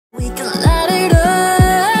can light it up.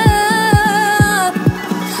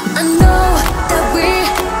 I know that we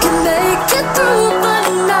can make it through the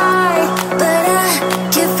night, but I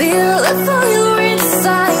can feel it for you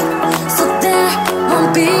inside, so there won't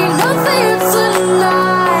be no fear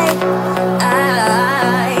tonight.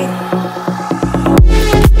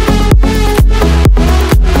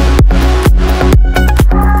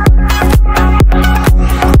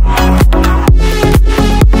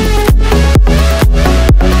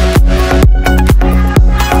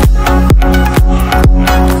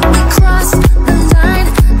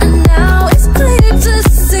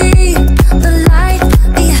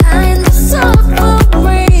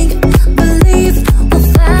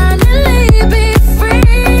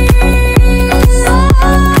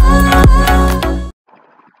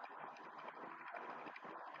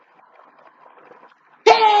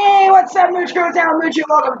 What's up, Mooch Crew? Down Moochie.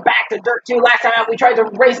 Welcome back to Dirt 2. Last time out, we tried to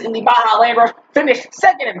race in the Baja Land Rush, finished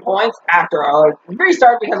second in points after a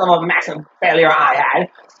restart because of a massive failure I had.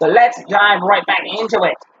 So let's dive right back into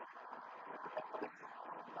it.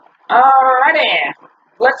 Alrighty,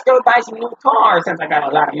 let's go buy some new cars since I got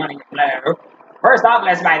a lot of money to blow. First off,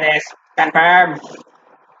 let's buy this. Confirm.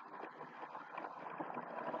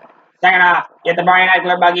 Second off, get the Brian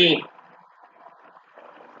Eichler buggy.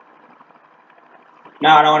 No,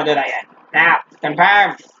 I don't want to do that yet. Now,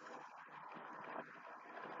 confirm.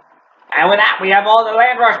 And with that, we have all the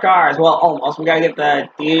Land Rush cars. Well, almost. We gotta get the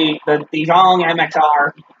Dijon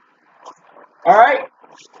MXR. Alright.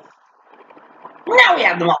 Now we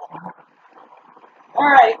have them all.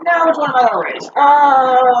 Alright, now which one am I gonna race?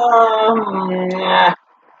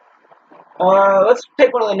 Let's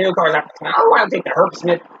pick one of the new cars after this. I want to take the Herb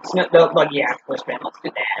Smith built buggy after first spin. Let's do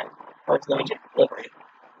that. Let's go get delivery.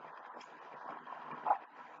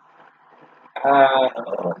 Bro,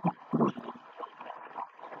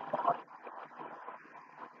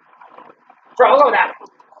 we'll go with that.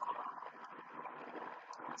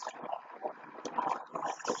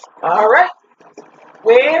 Alright.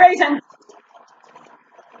 We're racing.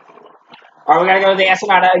 Alright, we gotta go to the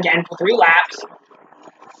Ensenada again for 3 laps.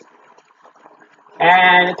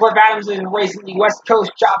 And Cliff Adams is racing the West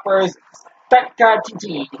Coast Choppers Specca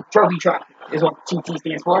TT. Trophy truck is what TT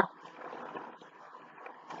stands for.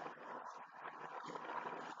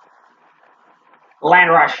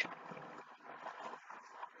 Land Rush.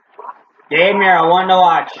 Dave Miro, one to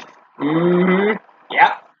watch.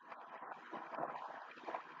 Yep.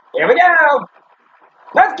 Here we go.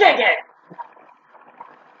 Let's kick it.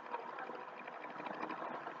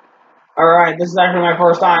 Alright, this is actually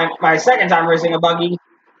my second time racing a buggy.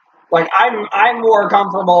 Like, I'm more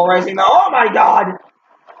comfortable racing the, oh my god!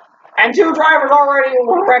 And 2 drivers already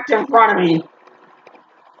wrecked in front of me.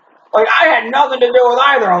 Like, I had nothing to do with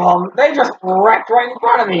either of them. They just wrecked right in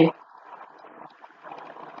front of me.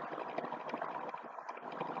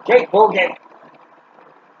 Okay, okay.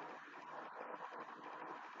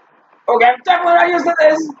 Okay, I'm definitely not used to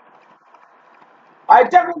this. I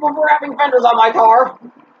definitely prefer having fenders on my car.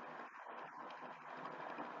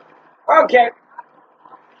 Okay.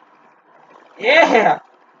 Yeah.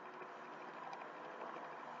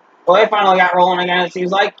 Well, they finally got rolling again, it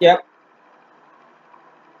seems like. Yep.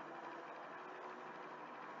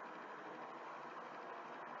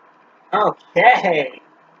 Okay.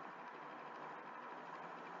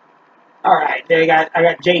 Alright, I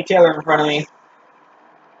got Jay Taylor in front of me.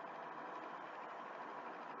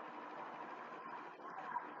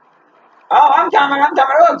 Oh, I'm coming,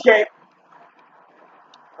 okay.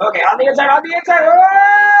 Okay, on the inside,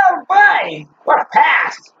 oh, boy! What a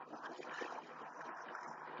pass!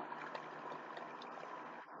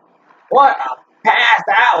 What a pass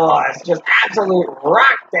that was! Just absolute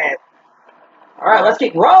rocked it! Alright, let's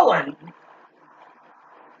keep rolling!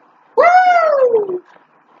 Woo!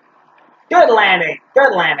 Good landing,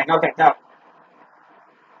 okay, go.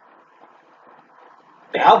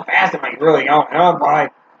 Yeah, how fast am I really going? Oh, boy.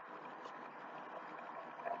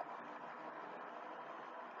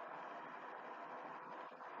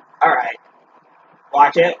 Alright.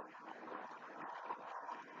 Watch it.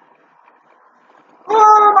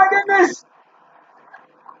 Oh my goodness!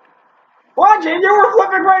 Watch it, you were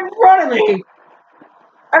flipping right in front of me!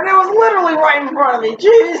 And it was literally right in front of me.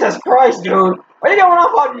 Jesus Christ, dude. Why are you going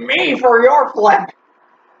off on me for your flip?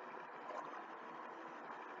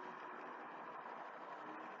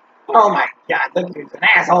 Oh my god, this dude's an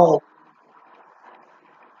asshole.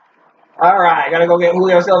 Alright, gotta go get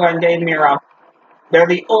Julio Silva and Dave Miro. They're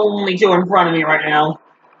the only 2 in front of me right now.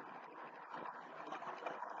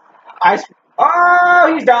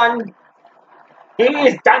 Oh, he's done.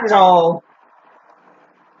 He's done so.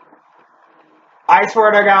 I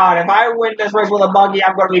swear to God, if I win this race with a buggy,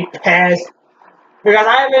 I'm going to be pissed. Because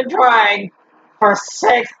I've been trying for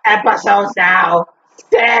 6 episodes now.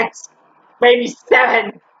 6, maybe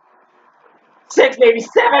 7. 6, maybe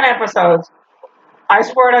 7 episodes. I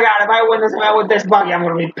swear to God, if I win this event with this buggy, I'm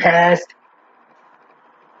going to be pissed.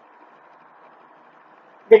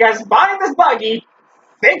 Because buying this buggy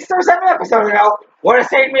 6 or 7 episodes ago would have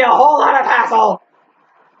saved me a whole lot of hassle.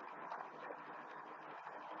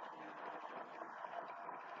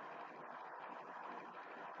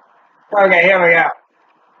 Okay, here we go.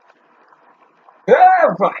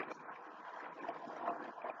 Oh, boy.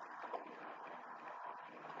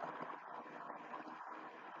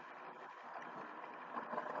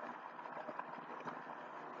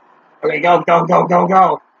 Okay, go, go, go, go,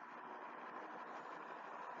 go.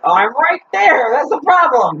 Oh, I'm right there. That's the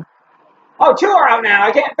problem. Oh, 2 are out now.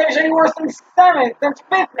 I can't finish any worse than 7th. That's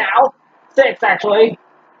 5th now. 6th, actually.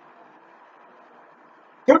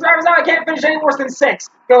 2 drivers out. I can't finish any worse than 6th.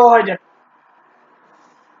 Good.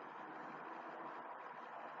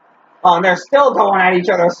 Oh, and they're still going at each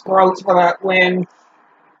other's throats for that win.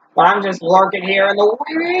 But I'm just lurking here in the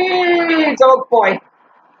weeds. Oh, boy.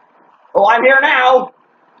 Oh, I'm here now.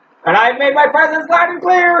 And I've made my presence loud and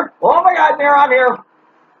clear. Oh, my God, Mira, I'm here.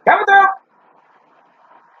 Coming through.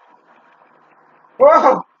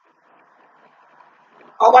 Whoa.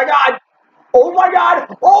 Oh, my God. Oh, my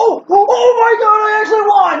God. Oh, my God, I actually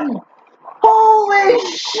won. Holy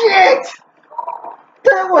shit.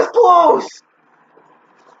 That was close.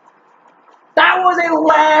 That was a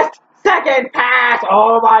last second pass.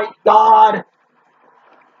 Oh, my God.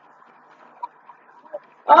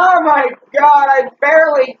 Oh, my God, I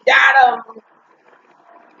barely got him.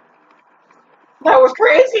 That was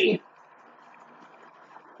crazy.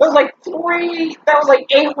 That was like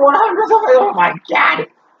 8 100s. Oh, my God.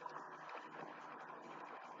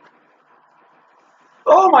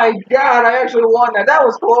 Oh, my God, I actually won that. That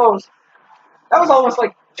was close. That was almost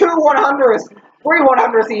like 2 100s, 3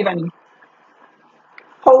 100s even.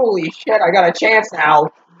 Holy shit, I got a chance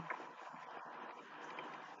now.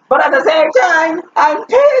 But at the same time, I'm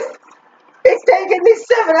pissed. It's taken me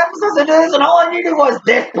 7 episodes to do this, and all I needed was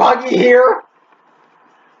this buggy here.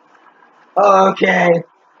 Okay,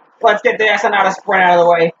 let's get this and not a sprint out of the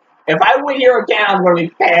way. If I win here again, I'm going to be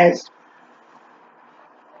pissed.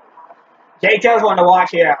 JT's one to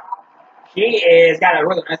watch here. She is got a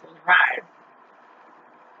really nice little ride.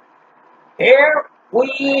 Here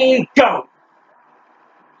we go.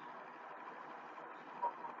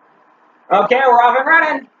 Okay, we're off and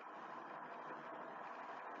running.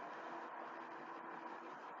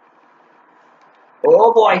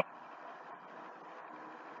 Oh boy.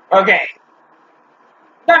 Okay.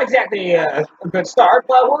 Not exactly a good start,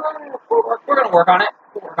 but we're gonna work on it.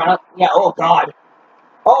 We'll work on it. Yeah. Oh God.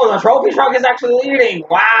 Oh, the trophy truck is actually leading.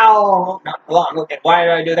 Wow. No, hold on. Okay. Why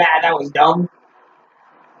did I do that? That was dumb.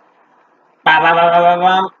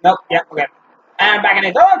 Nope. Yep. Okay. And back in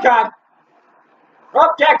it. Oh God.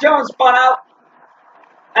 Oh, Jack Jones spun out.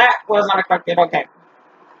 That was unexpected. Okay.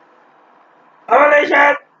 Holy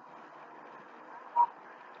shit.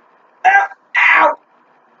 Ow. Ow.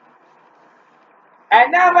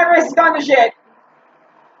 And now my race has gone to shit.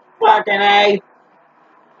 Fucking A.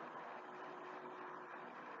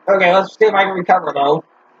 Okay, let's see if I can recover though.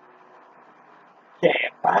 Okay,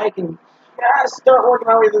 if I can just start working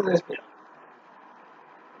my way through this field.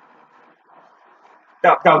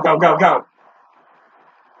 Go, go, go, go, go.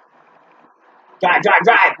 Drive, drive,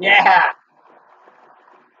 drive. Yeah.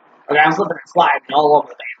 Okay, I'm slipping and sliding all over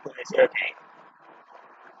the place. Okay.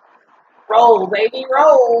 Roll, baby,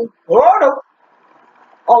 roll. Oh, no.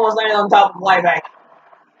 Almost landed on top of the flyback.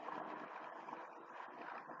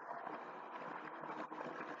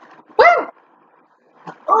 Woo!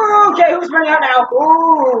 Okay, who's running out now?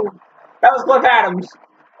 Ooh. That was Cliff Adams.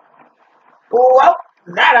 Well,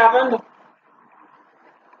 that happened.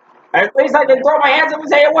 At least I can throw my hands up and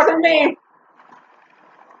say it wasn't me.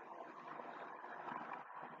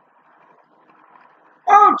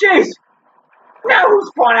 Oh, jeez. Now who's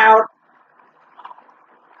spun out?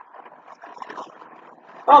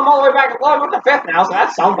 Oh, I'm all the way back along with the 5th now, so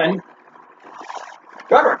that's something.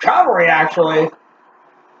 Good recovery, actually.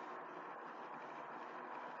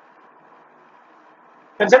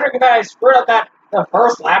 Considering that I screwed up the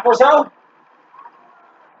first lap or so.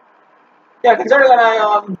 Yeah, considering that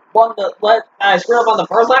I screwed up on the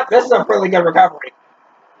first lap, this is a really good recovery.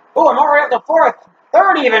 Oh, I'm already up to 4th,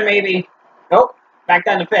 3rd even maybe. Nope, back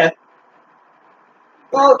down to 5th.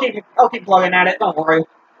 Well, I'll keep plugging at it. Don't worry.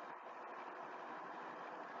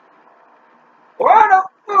 Oh, no.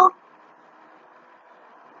 Oh.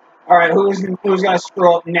 All right, who's gonna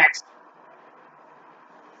screw up next?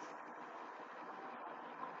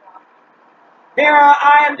 Mira,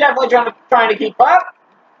 I am definitely trying to keep up.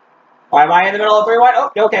 Why am I in the middle of 3-1?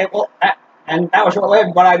 Oh, okay, well, and that was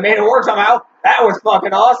short-lived, but I made it work somehow. That was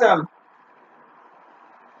fucking awesome.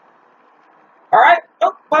 Alright,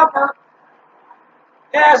 oh, bumper.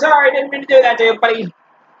 Yeah, sorry, didn't mean to do that to you, buddy.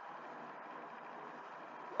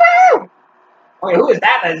 Woo! Okay, who is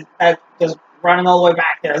that that's just running all the way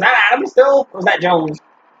back there? Is that Adam still? Or is that Jones?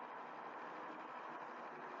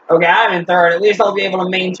 Okay, I'm in third. At least I'll be able to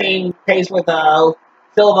maintain pace with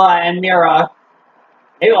Silva and Mira.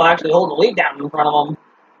 Maybe I'll actually hold the lead down in front of them.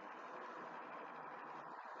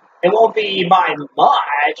 It won't be by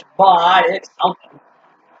much, but it's something.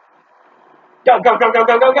 Go, go, go, go,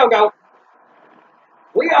 go, go, go, go.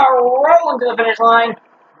 We are rolling to the finish line.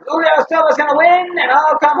 Julio Silva's going to win, and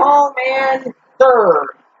I'll come home in third.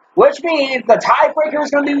 Which means the tiebreaker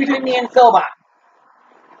is going to be between me and Silva.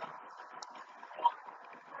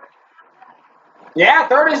 Yeah,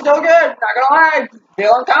 third is still good. Not going to lie.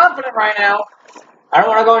 Feeling confident right now. I don't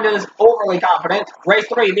want to go into this overly confident. Race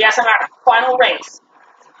 3, the SMR final race.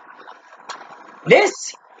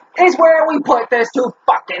 This is where we put this to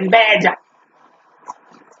fucking bed.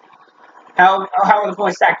 How are the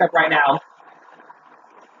points stacked up right now?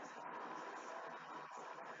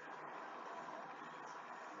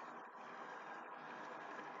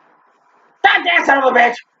 God damn son of a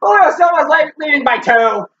bitch! Julio Silva's leading by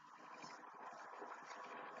 2.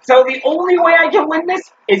 So the only way I can win this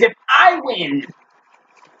is if I win.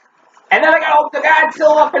 And then I gotta hope to God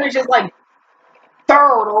Silva finishes like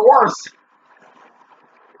 3rd or worse.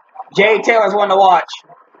 Jay Taylor's one to watch.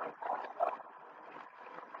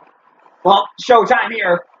 Well, showtime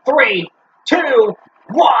here. 3, 2,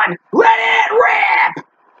 1. Let it rip!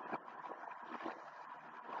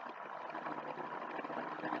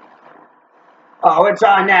 Oh, it's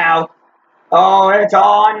on now. Oh, it's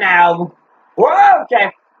on now. Whoa,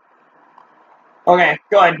 okay. Okay,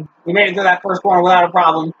 good. We made it to that first corner without a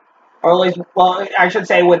problem. Or at least, well, I should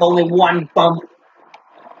say with only one bump.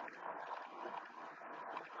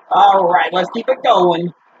 Alright, let's keep it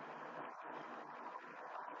going.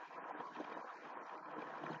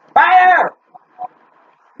 Fire!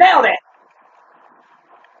 Nailed it!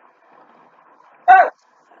 Oh!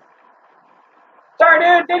 Sorry,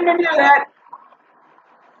 dude, didn't mean to do that.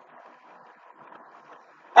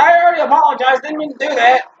 I already apologized, didn't mean to do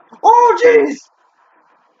that. Oh, jeez!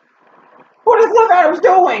 What is Liv Adams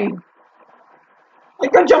doing?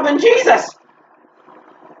 Like good jumping Jesus!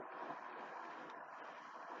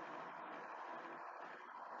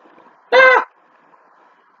 Ah!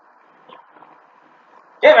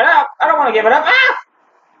 Give it up! I don't want to give it up. Ah!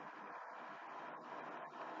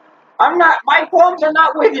 I'm not, my plums are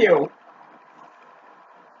not with you.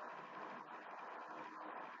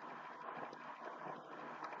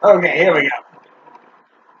 Okay, here we go.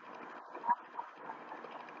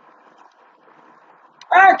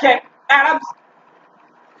 Okay, Adams.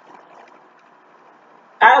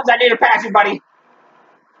 Adams, I need to pass you, buddy.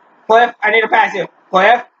 Cliff, I need to pass you.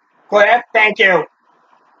 Cliff, thank you.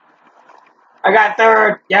 I got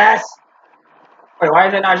 3rd, yes. Wait, why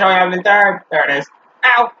is it not showing up in 3rd? There it is.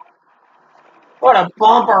 Ow. What a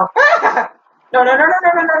bumper. No,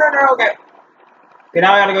 okay. Okay,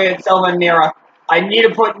 now I gotta go get Silva and Mira. I need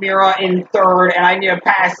to put Mira in 3rd, and I need to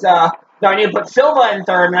pass, no, I need to put Silva in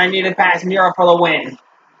 3rd, and I need to pass Mira for the win.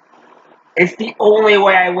 It's the only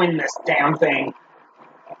way I win this damn thing.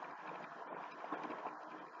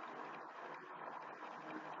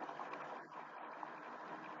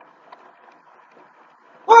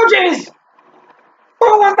 Oh, jeez!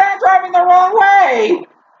 Who was that driving the wrong way?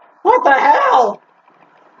 What the hell?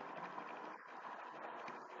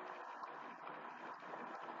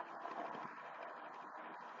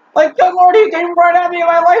 Like, good lord, he came right at me and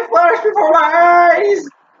my life flashed before my eyes!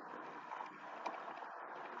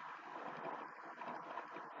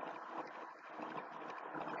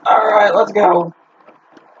 Alright, let's go.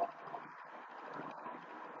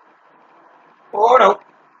 Oh, no.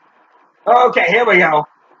 Okay, here we go.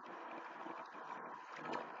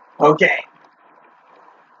 Okay.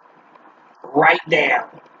 Right there.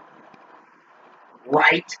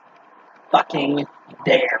 Right fucking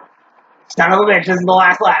there. Son of a bitch, this is the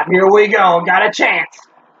last lap. Here we go. Got a chance.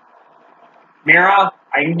 Mira,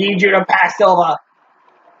 I need you to pass Silva.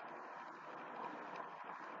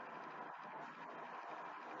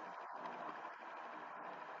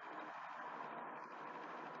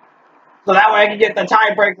 So that way I can get the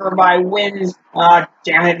tiebreaker by wins.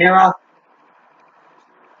 Damn it, Mira.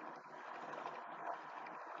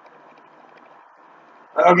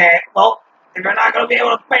 Okay, well, if you're not going to be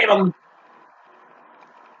able to beat them.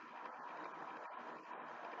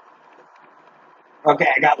 Okay,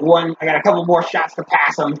 I got a couple more shots to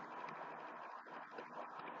pass him.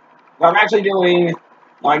 I'm actually doing,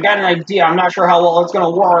 well, I got an idea. I'm not sure how well it's going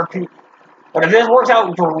to work. But if this works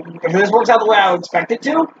out the way I would expect it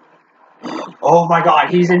to, oh my god,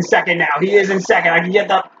 he's in second now. He is in second. I can get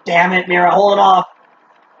the, damn it, Mira, hold him off.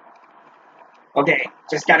 Okay,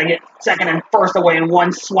 just got to get second and first away in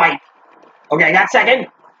one swipe. Okay, I got second.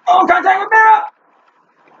 Oh, contact with Mira.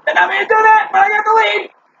 Did not mean to do that, but I got the lead.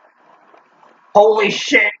 Holy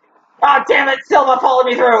shit. Oh, damn it, Silva followed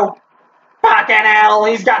me through. Fucking hell,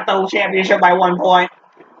 he's got the championship by 1 point.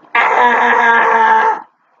 Ah!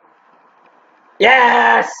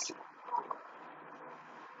 Yes!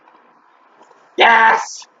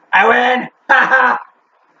 Yes! I win! Haha!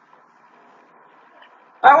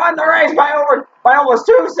 I won the race by almost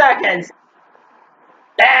 2 seconds!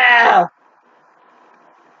 Yeah!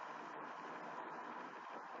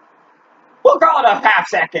 We'll call it a half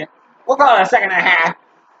second. We'll call it a second and a half.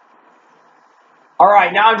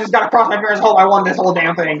 Alright, now I'm just gotta cross my fingers and hope I won this whole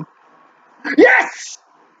damn thing. Yes!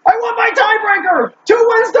 I won my tiebreaker! 2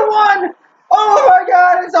 wins to 1! Oh my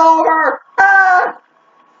god, it's over! Ah!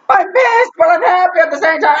 I'm pissed, but I'm happy at the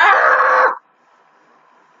same time. Ah!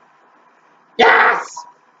 Yes!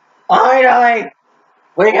 Finally!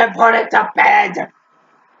 We can put it to bed!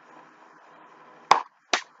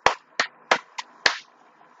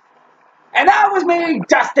 And that was me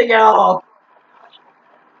dusting it off.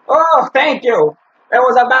 Oh, thank you. It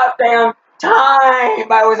was about damn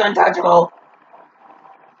time I was untouchable.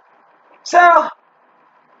 So,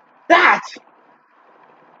 that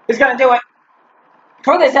is going to do it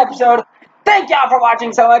for this episode. Thank y'all for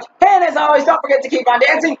watching so much. And as always, don't forget to keep on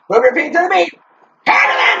dancing. Move your feet to the beat. And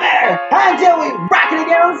remember, until we rock it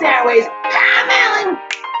again on Soundwaves, I'm Alan.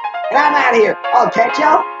 And I'm out of here. I'll catch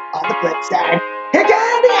y'all on the flip side. Here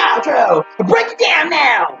comes the outro. Break it down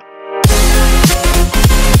now.